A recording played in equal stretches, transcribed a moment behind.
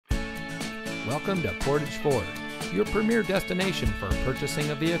Welcome to Portage Ford, your premier destination for purchasing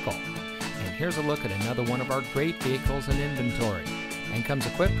a vehicle. And here's a look at another one of our great vehicles in inventory, and comes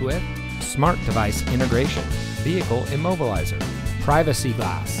equipped with smart device integration, vehicle immobilizer, privacy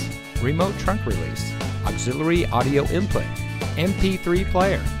glass, remote trunk release, auxiliary audio input, MP3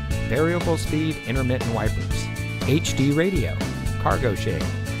 player, variable speed intermittent wipers, HD radio, cargo shade,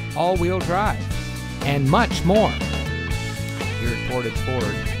 all-wheel drive, and much more. Here at Portage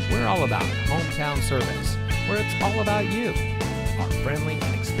Ford, we're all about hometown service, where it's all about you. Our friendly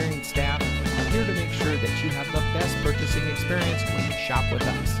and experienced staff are here to make sure that you have the best purchasing experience when you shop with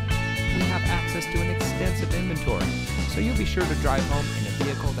us. We have access to an extensive inventory, so you'll be sure to drive home in a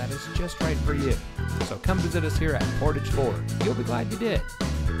vehicle that is just right for you. So come visit us here at Portage Ford. You'll be glad you did.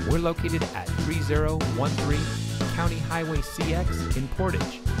 We're located at 3013 County Highway CX in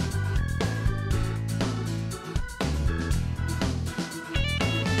Portage.